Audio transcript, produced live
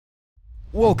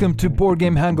Welcome to Board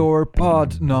Game Hangover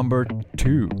pod number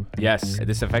 2. Yes,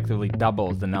 this effectively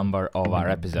doubles the number of our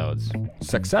episodes.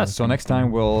 Success. So next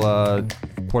time we'll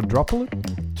quadruple it?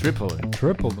 Triple it.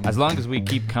 Triple them. As long as we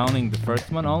keep counting the first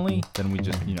one only, then we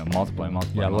just, multiply.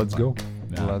 Yeah, let's go.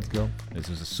 Yeah. Let's go. This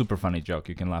was a super funny joke.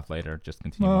 You can laugh later. Just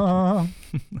continue watching.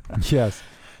 Yes.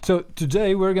 So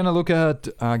today we're going to look at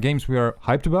games we are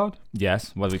hyped about.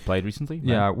 Yes, what we played recently. Right?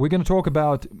 Yeah, we're going to talk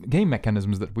about game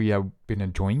mechanisms that we have been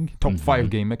enjoying. Top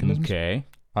 5 game mechanisms. Okay.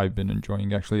 I've been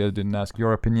enjoying, actually. I didn't ask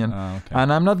your opinion. Okay.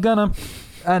 And I'm not gonna.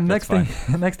 And That's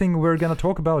next thing we're going to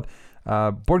talk about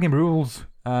board game rules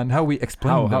and how we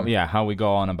explain them. How we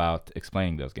go on about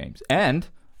explaining those games. And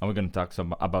are we going to talk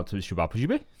about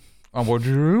Shubapujibe?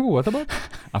 What about?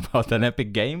 About an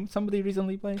epic game somebody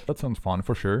recently played? That sounds fun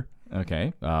for sure.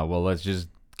 Okay. Well, let's just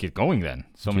get going then.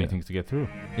 So many things to get through.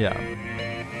 Yeah.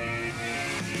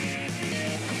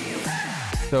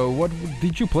 So what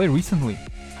did you play recently?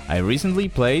 I recently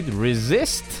played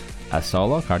Resist, a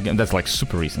solo card game. That's like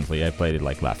super recently. I played it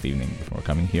like last evening before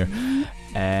coming here.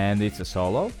 And it's a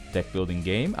solo deck building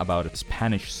game about a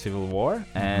Spanish Civil War.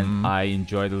 And I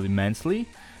enjoyed it immensely.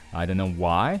 I don't know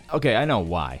why. Okay, I know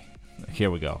why.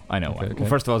 Here we go. I know why. Okay.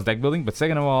 First of all, it's deck building, but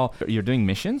second of all, you're doing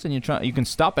missions and you can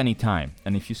stop anytime.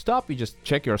 And if you stop, you just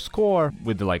check your score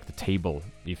with the table.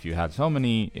 If you had so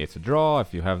many, it's a draw.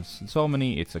 If you have so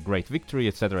many, it's a great victory,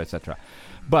 etc., etc.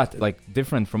 But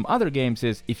different from other games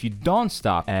is if you don't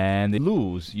stop and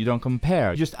lose, you don't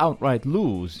compare. You just outright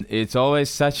lose. It's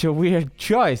always such a weird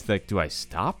choice. Do I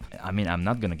stop? I mean, I'm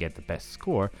not going to get the best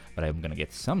score, but I'm going to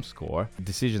get some score.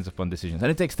 Decisions upon decisions.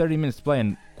 And it takes 30 minutes to play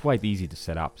and quite easy to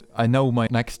set up. I know my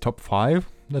next top 5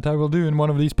 that I will do in one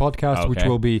of these podcasts, which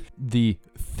will be the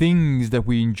things that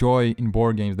we enjoy in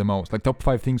board games the most. Top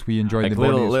 5 things we enjoy in the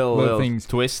board games. Little things.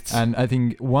 Twists. And I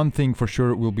think one thing for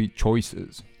sure will be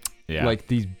choices. Yeah.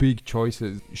 These big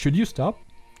choices. Should you stop?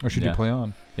 Or should you play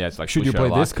on? Yeah, it's should you play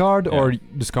this card or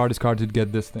discard this card to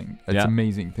get this thing? It's an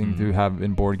amazing thing to have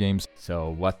in board games. So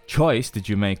what choice did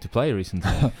you make to play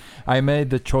recently? I made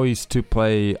the choice to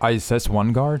play ISS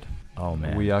Vanguard. Oh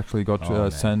man. We actually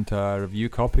got sent a review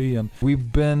copy and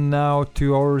we've been now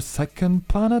to our second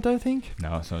planet, I think.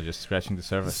 No, so just scratching the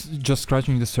surface. Just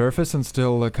scratching the surface and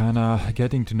still kind of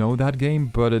getting to know that game,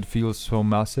 but it feels so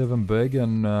massive and big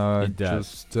and it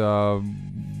does. just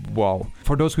wow.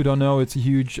 For those who don't know, it's a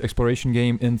huge exploration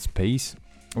game in space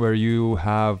where you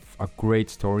have a great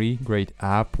story, great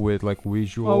app with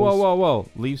visuals. Whoa.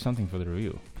 Leave something for the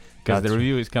review. Because the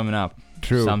review is coming up.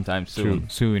 True. Sometime soon.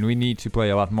 Soon. We need to play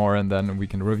a lot more and then we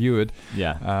can review it.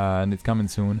 Yeah. And it's coming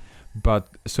soon. But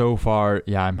so far,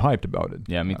 I'm hyped about it.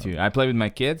 Yeah, me too. I play with my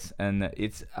kids and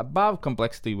it's above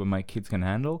complexity what my kids can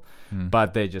handle.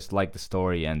 But they just like the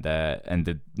story and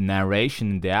the narration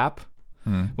in the app.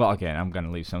 Well, again, I'm going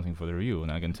to leave something for the review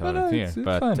and I can tell it here. It's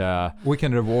but we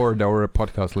can reward our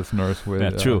podcast listeners with...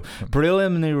 Yeah, true.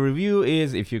 Preliminary review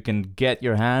is if you can get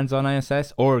your hands on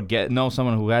ISS or know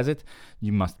someone who has it,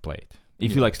 you must play it.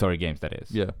 If you like story games, that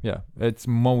is. Yeah. It's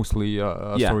mostly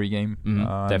a story game.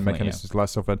 Definitely, Mechanics is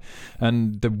less of it.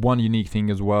 And the one unique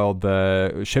thing as well,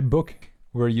 the ship book,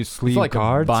 where you sleeve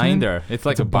cards. It's like a binder. It's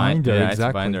a binder, exactly. It's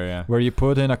a binder, yeah. Where you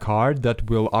put in a card that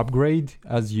will upgrade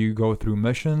as you go through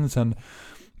missions. And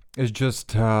it's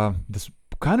just this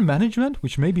kind of management,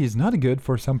 which maybe is not good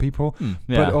for some people.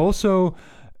 But also...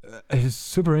 it's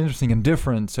super interesting and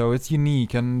different, so it's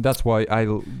unique, and that's why I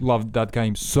loved that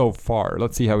game so far.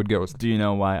 Let's see how it goes. Do you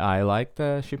know why I like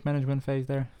the ship management phase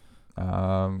there?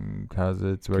 Because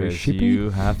it's very shippy. You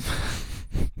have...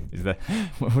 Is that...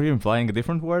 Were you implying a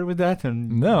different word with that?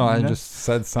 No, I just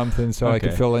said something so I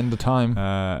could fill in the time.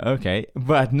 Okay,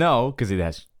 but no, because it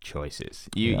has choices.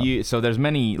 So there's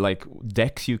many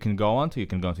decks you can go on to. You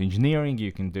can go to engineering,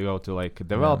 you can go to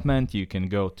development, you can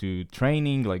go to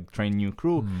training, train new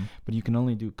crew, but you can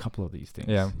only do a couple of these things.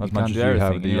 Yeah, as much as you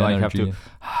have the energy. Have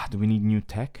to, do we need new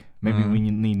tech? Maybe we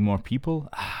need more people?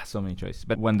 So many choices.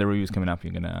 But when the review's coming up,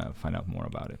 you're gonna find out more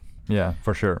about it. Yeah,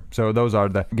 for sure. So those are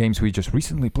the games we just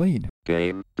recently played.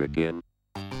 Game begin.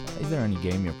 Is there any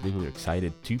game you're particularly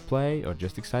excited to play or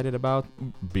just excited about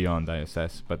beyond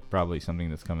ISS, but probably something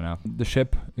that's coming out? The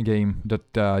ship game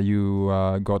that you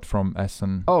got from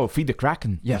Essen. Oh, Feed the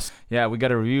Kraken. Yes. Yeah, we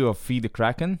got a review of Feed the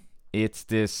Kraken. It's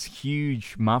this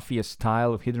huge mafia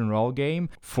style of hidden role game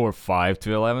for 5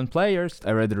 to 11 players.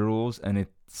 I read the rules and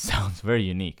it sounds very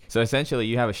unique. So essentially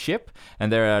you have a ship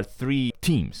and there are 3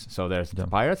 teams. So there's the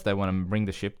pirates that want to bring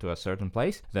the ship to a certain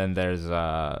place. Then there's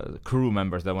crew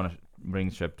members that want to bring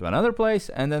a ship to another place,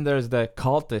 and then there's the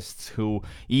cultists who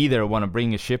either want to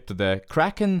bring a ship to the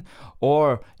Kraken,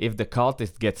 or if the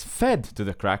cultist gets fed to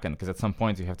the Kraken, because at some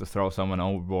point you have to throw someone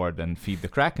overboard and feed the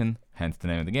Kraken, hence the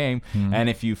name of the game. And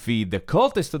if you feed the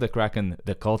cultists to the Kraken,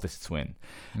 the cultists win.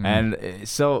 And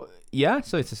so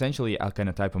it's essentially a kind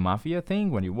of type of mafia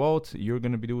thing. When you vote, you're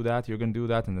going to do that,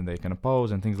 and then they can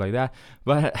oppose and things like that.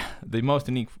 But the most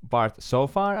unique part so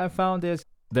far I found is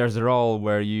there's a role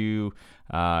where you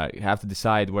have to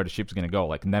decide where the ship's going to go,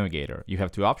 like navigator. You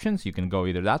have two options. You can go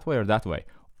either that way or that way.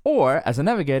 Or, as a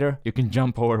navigator, you can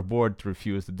jump overboard to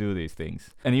refuse to do these things.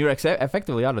 And you're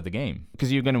effectively out of the game.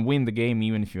 Because you're going to win the game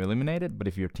even if you eliminate it, but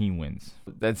if your team wins.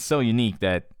 That's so unique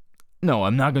that, no,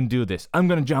 I'm not going to do this. I'm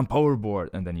going to jump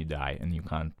overboard. And then you die, and you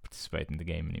can't participate in the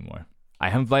game anymore. I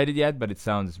haven't played it yet, but it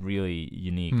sounds really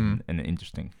unique and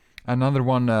interesting. Another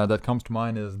one that comes to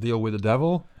mind is Deal with the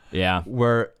Devil. Yeah.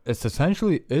 Where it's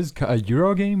essentially is a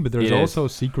Euro game, but there's also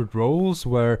secret roles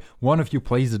where one of you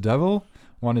plays the devil,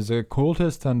 one is a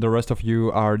cultist, and the rest of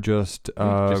you are just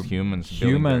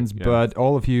humans, but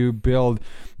all of you build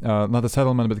not a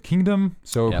settlement but a kingdom.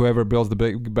 So whoever builds the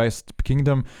best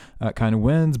kingdom kind of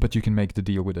wins, but you can make the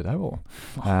deal with the devil.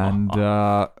 And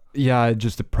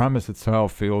just the premise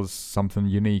itself feels something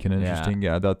unique and interesting.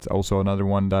 Yeah, that's also another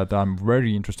one that I'm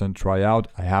very interested to try out.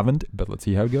 I haven't, but let's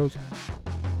see how it goes.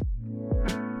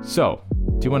 So,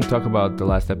 do you want to talk about the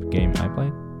last epic game I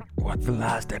played? What's the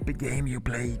last epic game you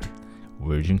played?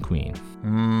 Virgin Queen.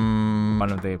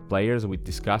 One of the players, we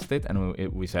discussed it, and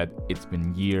we said it's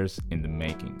been years in the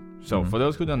making. So for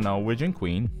those who don't know, Virgin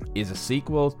Queen is a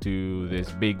sequel to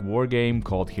this big war game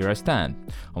called Here I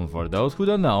Stand. And for those who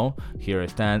don't know, Here I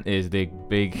Stand is the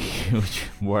big, huge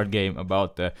war game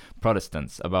about the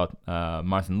Protestants, about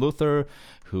Martin Luther,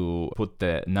 who put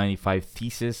the 95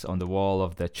 Theses on the wall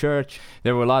of the church.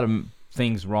 There were a lot of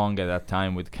things wrong at that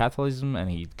time with Catholicism, and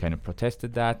he kind of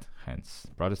protested that, hence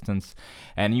Protestants.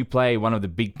 And you play one of the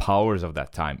big powers of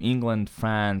that time: England,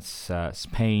 France,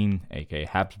 Spain, aka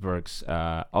Habsburgs,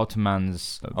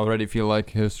 Ottomans. Already feel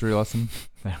like history lesson.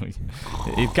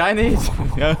 It kind of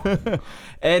is.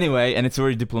 Anyway, and it's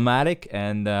very diplomatic,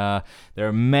 and there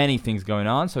are many things going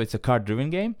on. So it's a card-driven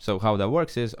game. So how that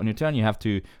works is, on your turn, you have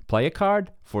to play a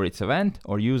card for its event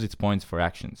or use its points for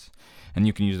actions. And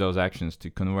you can use those actions to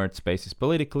convert spaces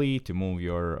politically, to move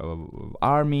your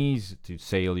armies, to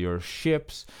sail your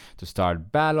ships, to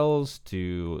start battles,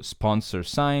 to sponsor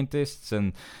scientists,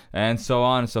 and so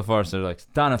on and so forth. So there's like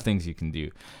a ton of things you can do.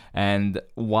 And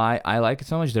why I like it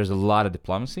so much, there's a lot of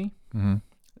diplomacy.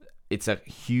 It's a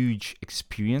huge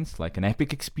experience, like an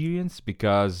epic experience,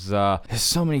 because there's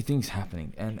so many things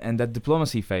happening. And that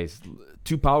diplomacy phase,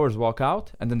 two powers walk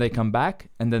out, and then they come back,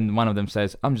 and then one of them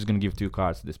says, I'm just going to give 2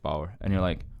 cards to this power. And you're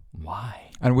like, why?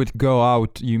 And with go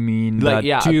out, you mean like,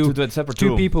 that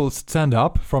two people stand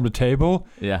up from the table,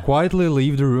 quietly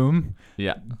leave the room,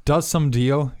 does some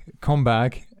deal, come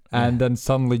back, and then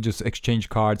suddenly just exchange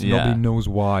cards. Nobody knows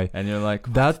why. And you're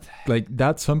like,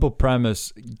 that simple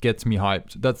premise gets me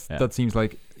hyped. That seems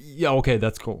like, okay,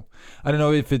 that's cool. I don't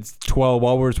know if it's 12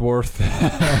 hours worth.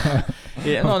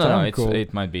 No. Cool.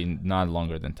 It might be not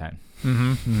longer than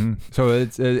 10. So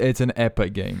it's an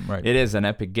epic game, right? It is an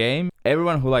epic game.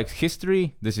 Everyone who likes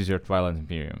history, this is your Twilight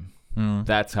Imperium.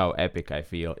 That's how epic I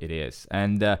feel it is.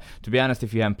 And to be honest,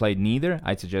 if you haven't played neither,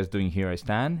 I'd suggest doing Here I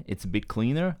Stand. It's a bit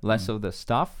cleaner, less of the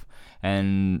stuff,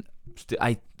 and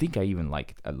I think I even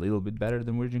like it a little bit better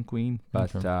than Virgin Queen,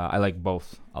 but I like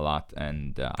both a lot.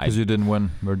 And because you didn't win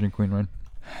Virgin Queen, right?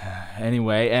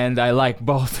 Anyway, and I like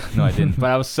both. No, I didn't, but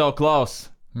I was so close.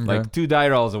 Like 2 die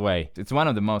rolls away. It's one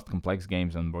of the most complex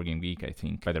games on Board Game Geek, I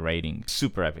think, by the rating.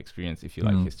 Super epic experience if you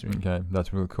like history. Okay,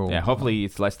 that's really cool. Yeah, hopefully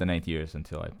it's less than 8 years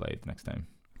until I play it next time.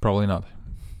 Probably not.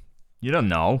 You don't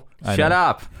know. Shut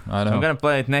up. I know. I'm going to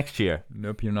play it next year.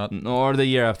 Nope, you're not. Or the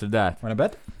year after that. Want to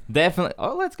bet? Definitely.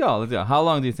 Oh, let's go. How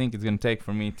long do you think it's going to take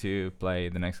for me to play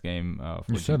the next game?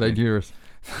 You said 8 years.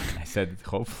 I said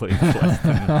hopefully less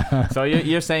than. So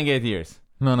you're saying 8 years?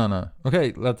 No.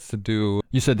 Okay, let's do...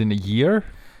 You said in a year?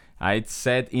 I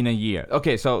said in a year.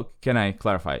 Okay, so can I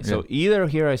clarify? Yeah. So either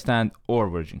Here I Stand or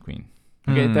Virgin Queen.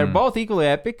 Okay, they're both equally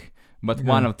epic, but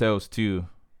one of those two.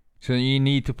 So you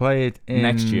need to play it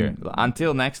next year,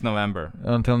 until next November.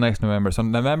 Until next November. So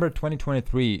November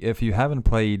 2023, if you haven't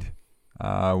played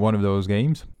one of those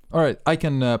games. All right, I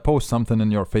can post something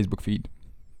in your Facebook feed.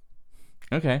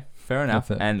 Okay, fair enough.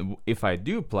 And if I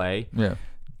do play,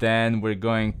 then we're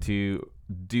going to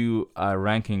do a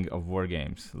ranking of war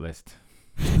games list.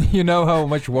 You know how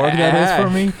much work that is for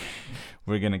me?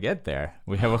 We're going to get there.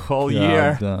 We have a whole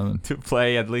year to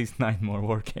play at least 9 more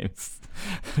war games.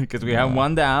 Because we have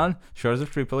one down, Shores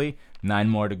of Tripoli, 9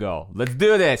 more to go. Let's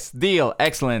do this. Deal.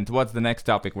 Excellent. What's the next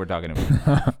topic we're talking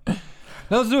about?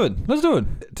 Let's do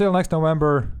it. Till next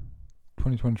November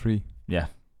 2023. Yeah.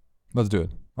 Let's do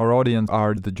it. Our audience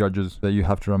are the judges that you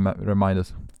have to remind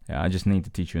us. Yeah, I just need to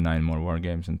teach you 9 more war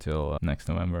games until next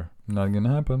November. Not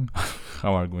gonna happen.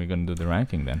 How are we gonna do the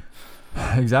ranking then?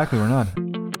 Exactly, we're not.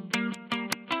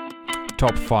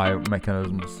 Top 5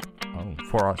 mechanisms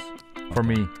for us, for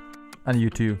me, and you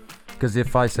too. Because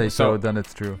if I say so, then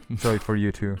it's true. So for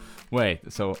you too.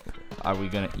 Wait, so are we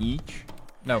gonna each?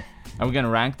 No. Are we gonna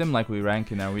rank them like we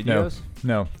rank in our videos?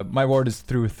 No. My word is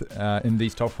truth in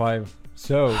these top 5.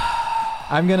 So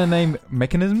I'm gonna name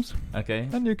mechanisms. Okay.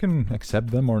 And you can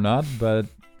accept them or not, but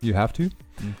you have to.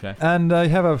 Okay. And I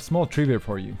have a small trivia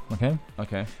for you, okay?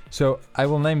 Okay. So I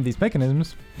will name these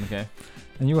mechanisms. Okay.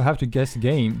 And you will have to guess a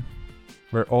game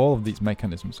where all of these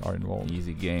mechanisms are involved.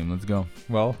 Easy game. Let's go.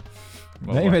 Well,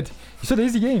 name it. You said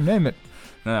easy game. Name it.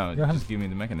 No, just give me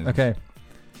the mechanism. Okay.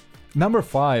 Number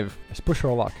 5 is push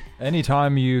or luck.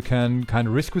 Anytime you can kind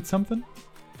of risk with something,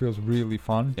 feels really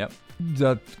fun. Yep.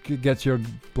 That gets your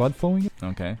blood flowing.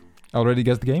 Okay. Already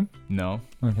guessed the game? No.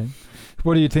 Okay.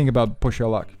 What do you think about push or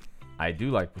luck? I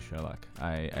do like push or luck.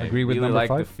 I agree with really number like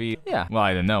 5? the feel. Yeah. Well,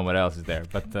 I don't know what else is there,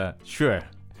 but sure.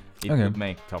 It would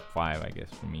make top 5, I guess,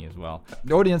 for me as well.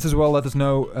 The audience as well, let us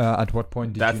know at what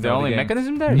point did That's you the know only the game.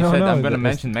 mechanism there? You said I'm going to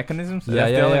mention mechanisms? Yeah,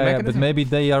 that's the only mechanism? But maybe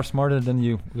they are smarter than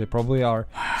you. They probably are.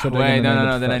 So wait,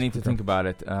 no, then I need to think about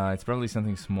it. It's probably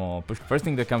something small. First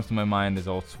thing that comes to my mind is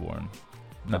Oathsworn.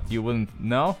 No. But you wouldn't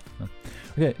know? No.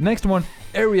 Okay, next one,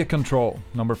 area control,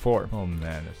 number 4. Oh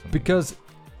man, there's something. Because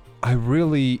I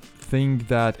really think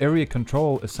that area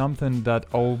control is something that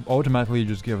automatically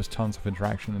just gives us tons of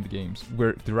interaction in the games.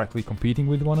 We're directly competing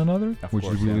with one another, which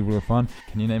is really fun.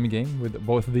 Can you name a game with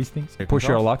both of these things? Push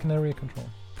or luck and area control.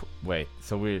 Wait,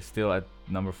 so we're still at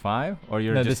number 5, or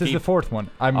you're no? Just this is the 4th one.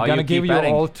 I'm gonna give you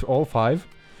all 5,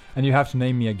 and you have to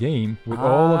name me a game with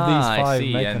all of these 5 I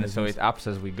see. mechanisms. And so it ups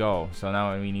as we go. So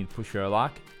now we need push or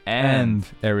luck and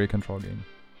area control game.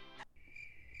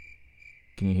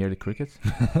 Can you hear the crickets?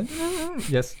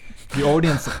 Yes, the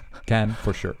audience can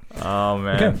for sure. Oh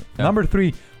man. Okay, number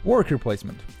 3, worker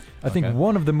placement. I think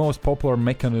one of the most popular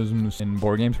mechanisms in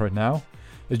board games right now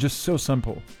is just so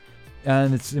simple.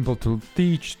 And it's simple to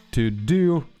teach, to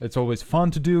do. It's always fun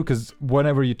to do because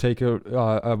whenever you take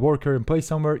a worker and place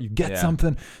somewhere, you get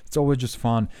something. It's always just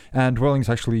fun. And Dwellings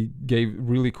actually gave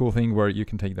really cool thing where you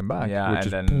can take them back. Yeah,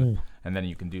 and then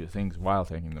you can do things while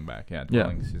taking them back. Yeah,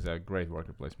 Dwellings is a great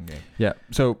worker placement game. Yeah,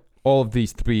 so all of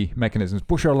these 3 mechanisms,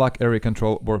 push or luck, area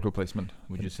control, worker placement.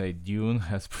 Would you say Dune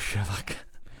has push or luck?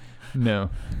 No.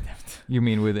 You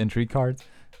mean with intrigue cards?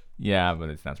 Yeah, but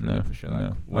it's not really push or luck.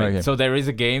 No. Wait, okay. So there is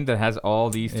a game that has all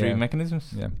these 3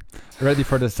 mechanisms? Yeah. Ready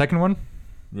for the second one?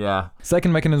 Yeah.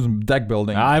 Second mechanism, deck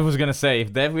building. I was going to say,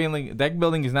 if deck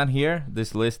building is not here,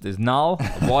 this list is null,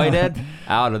 voided,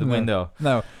 out of the window.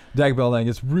 No. Deck building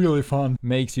is really fun.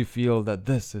 Makes you feel that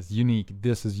this is unique.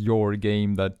 This is your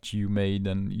game that you made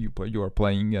and you are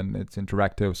playing, and it's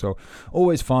interactive. So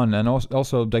always fun. And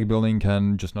also deck building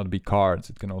can just not be cards.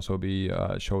 It can also be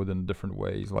showed in different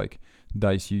ways, like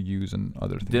dice you use and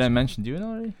other things. Did I mention Dune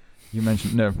already? You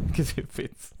mentioned no. Because it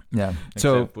fits. Yeah.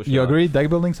 So you agree deck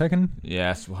building second?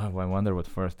 Yes. Well, I wonder what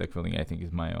first. Deck building I think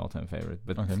is my all-time favorite.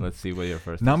 But let's see what your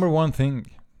first Number 1 thing.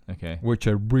 Okay. Which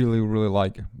I really, really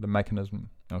like, the mechanism.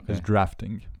 Okay. Is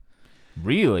drafting.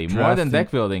 Really? More than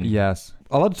deck building? Yes.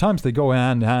 A lot of times they go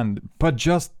hand in hand, but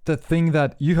just the thing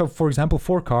that you have, for example,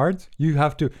 4 cards, you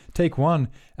have to take one,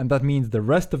 and that means the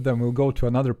rest of them will go to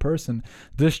another person.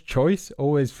 This choice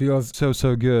always feels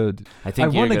so good. I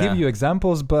want to give you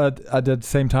examples, but at the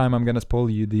same time, I'm going to spoil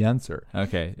you the answer.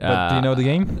 Okay. But do you know the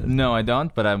game? No, I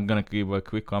don't, but I'm going to give a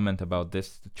quick comment about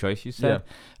this choice you said.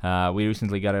 Yeah. We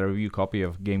recently got a review copy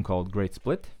of a game called Great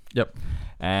Split. Yep.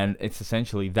 And it's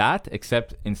essentially that,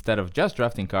 except instead of just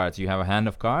drafting cards, you have a hand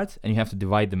of cards, and you have to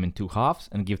divide them in 2 halves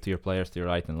and give to your players to your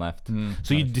right and left.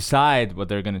 So you decide what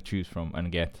they're going to choose from and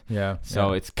get. Yeah.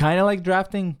 So it's kind of like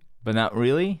drafting, but not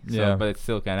really. So, but it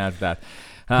still kind of has that.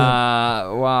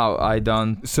 Wow, I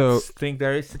don't think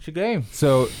there is such a game.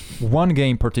 So one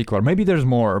game particular, maybe there's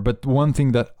more, but one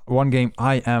game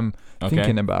I am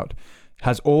thinking about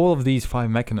has all of these 5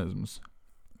 mechanisms.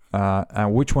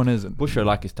 And which one isn't? Push or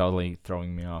luck is totally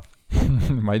throwing me off.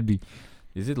 Might be.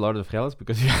 Is it Lord of Hellas?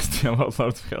 Because you asked me about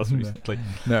Lord of Hellas recently.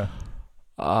 No.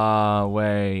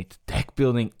 Wait. Deck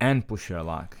building and push or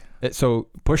luck. So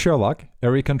push or luck,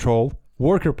 area control,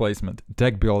 worker placement,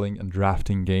 deck building, and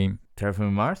drafting game.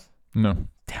 Terraforming Mars? No.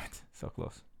 Damn it. So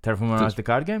close. Terraforming Mars the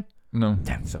card game? No.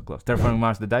 Damn it. So close. Terraforming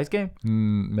Mars the dice game?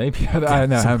 Maybe. I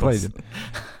haven't played it.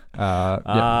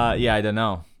 Yeah, I don't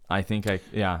know. I think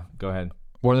go ahead.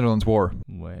 Netherlands War.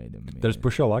 Wait a minute. There's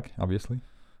push your luck, obviously.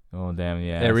 Oh, damn,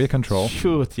 yeah. Area control.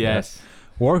 Shoot, yes.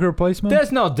 Worker placement.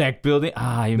 There's no deck building.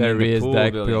 You there mean the is pool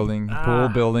deck building. Pool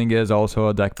building is also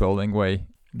a deck building way.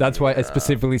 That's why I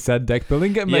specifically said deck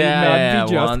building. It may not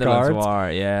be just cards.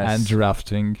 War, yes. And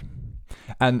drafting.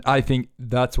 And I think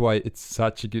that's why it's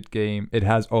such a good game. It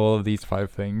has all of these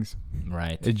 5 things.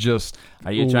 Right. It just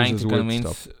Are you trying to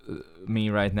convince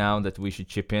me right now that we should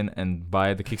chip in and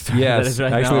buy the Kickstarter? Yes,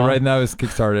 right now it's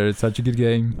Kickstarter. It's such a good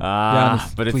game.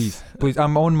 But please,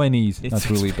 I'm on my knees. Not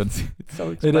really, but it's so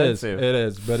expensive. It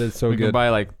is, but it's so good. You can buy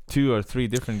like 2 or 3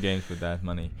 different games with that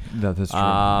money. That is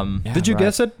true. Did you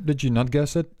guess it? Did you not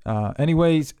guess it?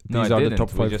 Anyways, these are the top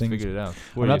 5 we just things. Figured it out.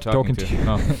 I'm not talking to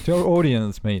to our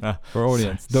audience, mate. For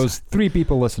audience, those 3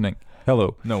 people listening.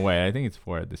 Hello. No way. I think it's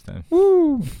 4 at this time.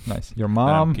 Woo! Nice. Your mom.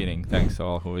 I'm kidding. Thanks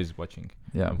all who is watching.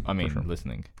 Yeah. I mean,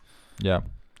 listening. Yeah.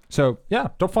 So,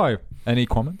 top 5. Any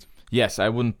comments? Yes, I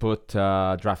wouldn't put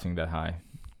drafting that high.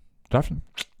 Drafting?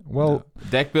 Well... No.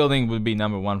 Deck building would be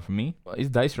number 1 for me. Is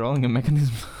dice rolling a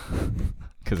mechanism?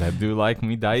 Because I do like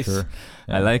me dice. Sure.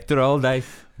 Yeah. I like to roll dice.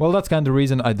 Well, that's kind of the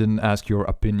reason I didn't ask your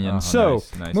opinion. Nice.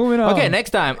 Moving on. Okay, next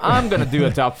time I'm going to do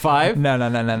a top 5. No.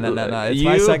 It's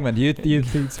my segment. You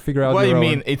please figure out what do you own.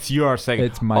 mean it's your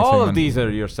segment? It's my All segment. of these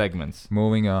are your segments.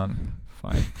 Moving on.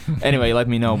 Fine. Anyway, let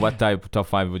me know what type of top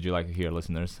 5 would you like to hear,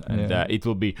 listeners. And it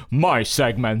will be my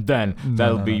segment then.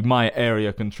 That'll be my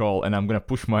area control. And I'm going to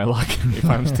push my luck if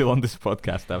I'm still on this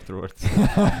podcast afterwards.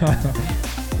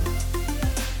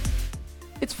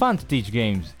 It's fun to teach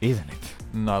games, isn't it?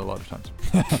 Not a lot of times.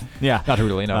 Yeah. Not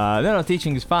really, no. No,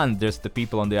 teaching is fun. Just the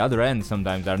people on the other end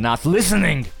sometimes are not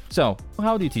listening. So,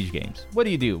 how do you teach games? What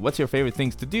do you do? What's your favorite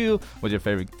things to do? What's your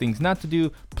favorite things not to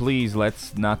do? Please,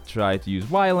 let's not try to use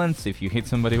violence. If you hit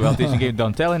somebody while teaching a game,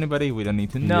 don't tell anybody. We don't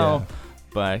need to know. Yeah.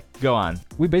 But go on.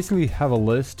 We basically have a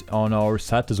list on our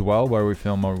set as well where we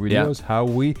film our videos, how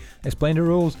we explain the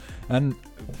rules. And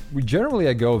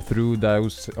I go through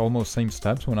those almost same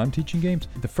steps when I'm teaching games.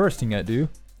 The first thing I do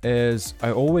is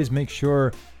I always make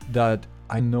sure that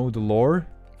I know the lore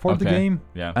for the game.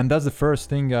 Yeah. And that's the first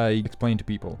thing I explain to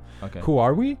people. Okay. Who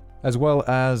are we? As well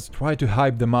as try to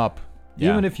hype them up.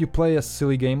 Yeah. Even if you play a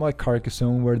silly game like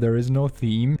Carcassonne where there is no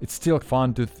theme, it's still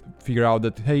fun to figure out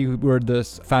that, hey, we're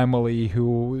this family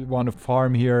who want to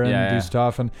farm here and do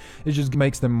stuff. And it just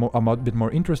makes them a bit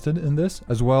more interested in this,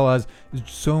 as well as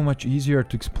it's so much easier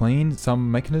to explain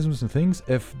some mechanisms and things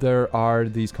if there are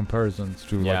these comparisons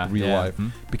to real life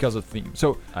because of theme.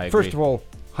 So first of all,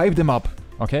 hype them up.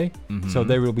 Okay? Mm-hmm. So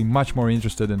they will be much more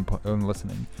interested in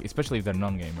listening. Especially if they're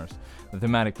non-gamers. The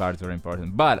thematic part is very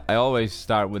important. But I always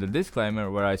start with a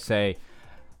disclaimer where I say,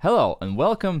 hello and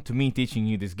welcome to me teaching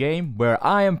you this game where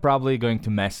I am probably going to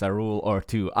mess a rule or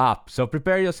 2 up. So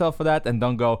prepare yourself for that and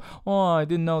don't go, oh, I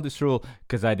didn't know this rule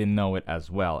because I didn't know it as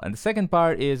well. And the second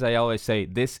part is I always say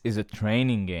this is a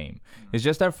training game. It's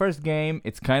just our first game.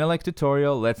 It's kind of like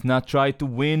tutorial. Let's not try to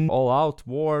win all out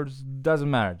wars.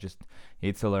 Doesn't matter. Just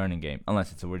it's a learning game,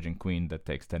 unless it's a Virgin Queen that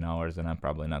takes 10 hours and I'm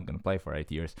probably not going to play for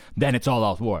 8 years. Then it's all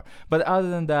out war. But other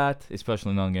than that,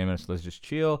 especially non-gamers, let's just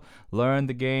chill, learn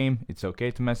the game. It's okay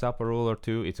to mess up a rule or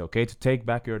 2. It's okay to take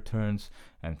back your turns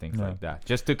and things like that.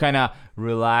 Just to kind of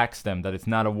relax them that it's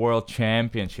not a world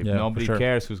championship. Nobody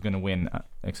cares who's going to win,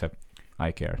 except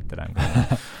I care that I'm going to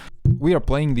win. We are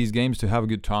playing these games to have a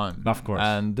good time. Of course.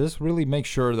 And this really makes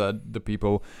sure that the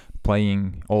people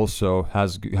playing also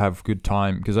have good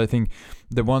time, because I think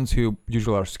the ones who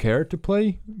usually are scared to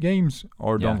play games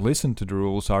or don't listen to the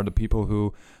rules are the people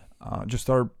who just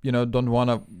are, don't want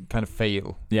to kind of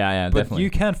fail. Yeah, but definitely. You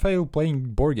can't fail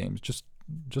playing board games.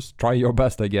 Just try your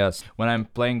best, I guess. When I'm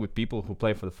playing with people who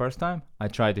play for the first time, I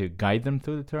try to guide them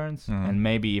through the turns, and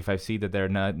maybe if I see that they're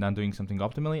not doing something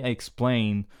optimally, I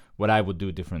explain what I would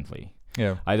do differently.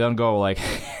 Yeah. I don't go like,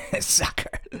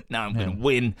 sucker, now I'm going to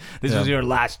win. This was your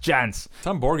last chance.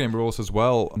 Some board game rules as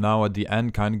well now at the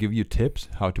end kind of give you tips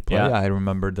how to play. Yeah. I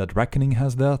remember that Reckoning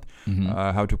has that,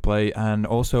 how to play. And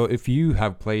also if you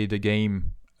have played a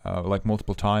game like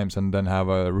multiple times and then have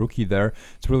a rookie there,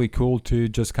 it's really cool to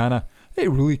just kind of, hey,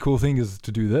 really cool thing is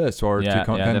to do this or to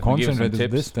concentrate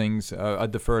on these things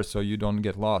at the first so you don't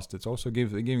get lost. It's also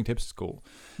giving tips is cool.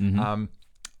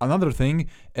 Another thing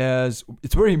is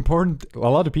it's very important. A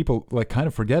lot of people kind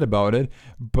of forget about it,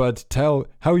 but tell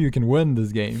how you can win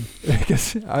this game.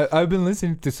 Because I've been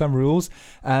listening to some rules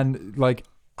and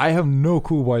I have no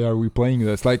clue why are we playing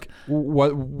this.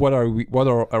 What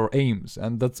are our aims?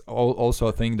 And that's also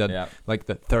a thing that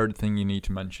the third thing you need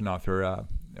to mention after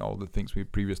all the things we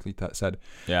previously said.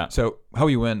 Yeah. So how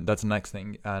you win, that's the next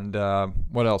thing. And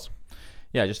what else?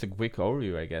 Yeah, just a quick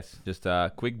overview, I guess. Just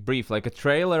a quick brief, like a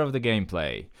trailer of the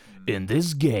gameplay. In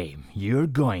this game, you're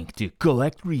going to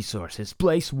collect resources,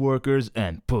 place workers,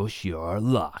 and push your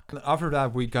luck. After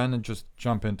that, we kind of just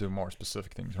jump into more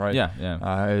specific things, right?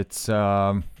 Yeah. It's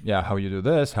how you do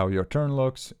this, how your turn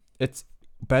looks. It's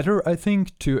better, I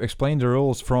think, to explain the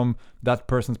rules from that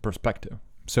person's perspective.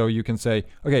 So you can say,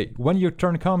 okay, when your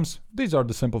turn comes, these are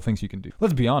the simple things you can do.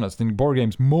 Let's be honest, in board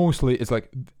games, mostly it's like,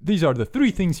 these are the 3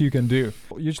 things you can do.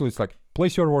 Usually it's like,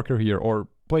 place your worker here, or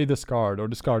play this card, or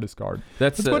discard this card.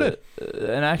 That's about it.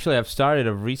 And actually, I've started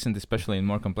of recent, especially in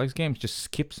more complex games, just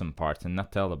skip some parts and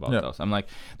not tell about those. I'm like,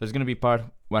 there's going to be part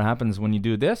what happens when you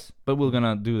do this, but we're going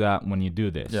to do that when you do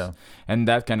this. Yeah. And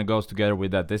that kind of goes together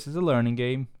with that. This is a learning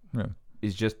game. Yeah.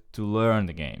 Is just to learn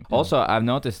the game. Also, I've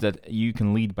noticed that you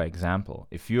can lead by example.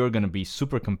 If you're going to be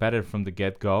super competitive from the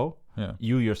get-go,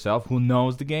 you yourself, who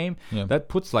knows the game, that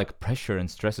puts like pressure and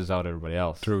stresses out everybody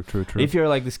else. True. If you're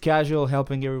like this casual,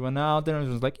 helping everyone out, then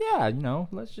everyone's like,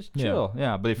 let's just chill.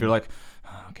 Yeah. But if you're like,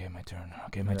 okay, my turn.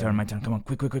 Okay, my turn. Come on,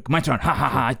 quick. My turn.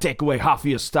 Ha. I take away half of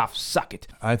your stuff. Suck it.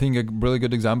 I think a really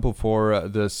good example for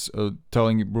this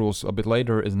telling rules a bit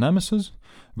later is Nemesis.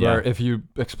 Where if you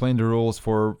explain the rules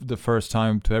for the first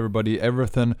time to everybody,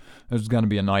 everything is going to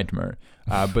be a nightmare.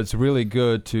 But it's really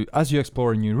good to, as you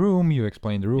explore a new room, you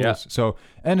explain the rules. Yeah. So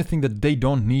anything that they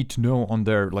don't need to know on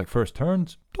their first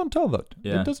turns, don't tell that.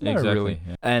 It doesn't matter really.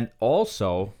 Yeah. And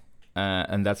also,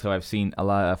 and that's how I've seen a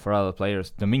lot for other players,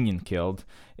 Dominion killed,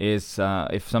 is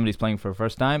if somebody's playing for the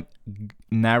first time,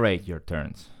 narrate your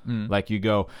turns. Like you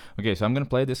go, okay, so I'm going to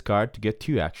play this card to get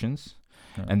 2 actions.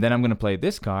 And then I'm going to play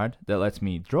this card that lets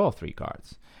me draw 3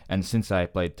 cards. And since I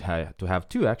played to have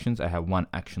 2 actions, I have 1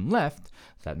 action left.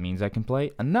 So that means I can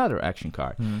play another action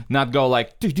card. Not go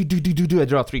like, I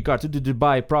draw 3 cards,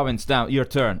 buy province, down, your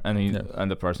turn.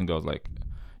 And the person goes like,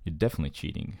 you're definitely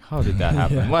cheating. How did that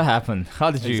happen? What happened?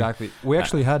 How did you... Exactly. We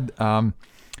actually had,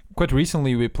 quite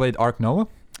recently, we played Ark Nova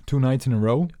 2 nights in a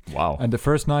row. Wow. And the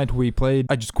first night we played,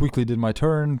 I just quickly did my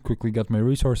turn, quickly got my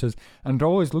resources, and it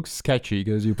always looks sketchy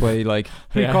because you play 3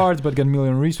 cards but get a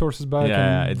million resources back.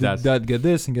 It does. Get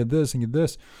this and get this and get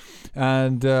this.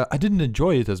 And I didn't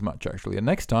enjoy it as much, actually. And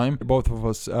next time, both of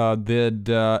us did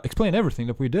explain everything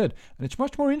that we did. And it's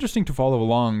much more interesting to follow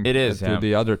along to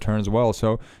the other turn as well.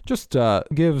 So just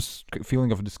gives a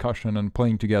feeling of discussion and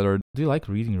playing together. Do you like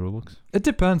reading rulebooks? It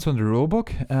depends on the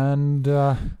rulebook, and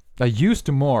I used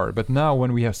to more, but now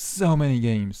when we have so many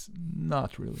games,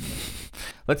 not really.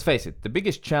 Let's face it, the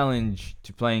biggest challenge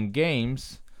to playing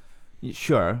games,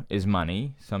 sure, is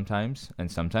money sometimes, and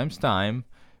sometimes time.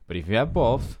 But if you have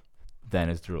both, then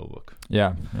it's the rulebook.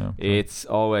 Yeah. It's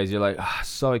always, you're like,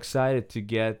 so excited to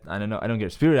get, I don't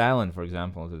get Spirit Island, for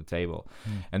example, to the table.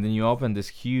 And then you open this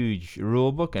huge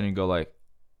rulebook and you go like,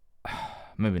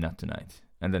 maybe not tonight.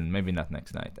 And then maybe not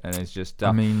next night. And it's just...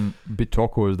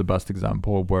 Bitoku is the best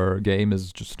example where a game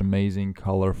is just amazing,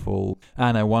 colorful,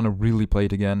 and I want to really play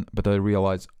it again, but I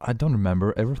realize I don't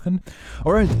remember everything.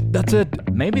 All right, that's it.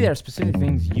 Maybe there are specific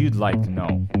things you'd like to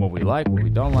know. What we like, what we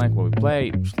don't like, what we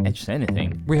play, just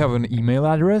anything. We have an email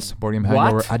address,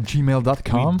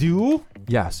 boardgamehangover@gmail.com. We do?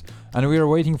 Yes. And we are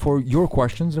waiting for your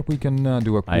questions that we can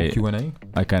do a quick Q&A.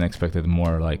 I kind of expected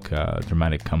more like a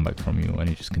dramatic comeback from you, and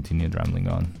you just continued rambling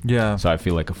on. Yeah. So I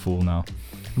feel like a fool now.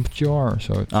 But you are,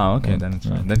 so it's... Oh, okay, then it's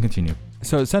fine. Then continue.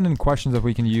 So send in questions that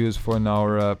we can use for in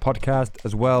our podcast,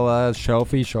 as well as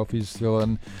Shelfie. Shelfie is still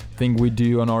a thing we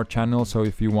do on our channel, so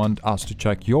if you want us to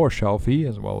check your Shelfie,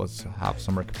 as well as have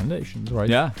some recommendations, right?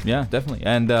 Yeah, definitely.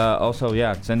 And also,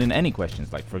 send in any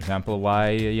questions, like, for example,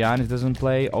 why Giannis doesn't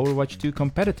play Overwatch 2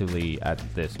 competitively at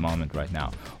this moment right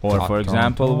now. Or, for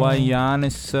example, why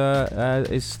Giannis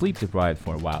is sleep deprived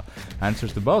for a while.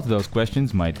 Answers to both of those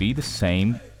questions might be the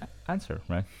same answer,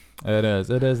 right? It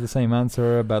is the same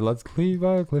answer, but let's leave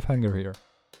a cliffhanger here.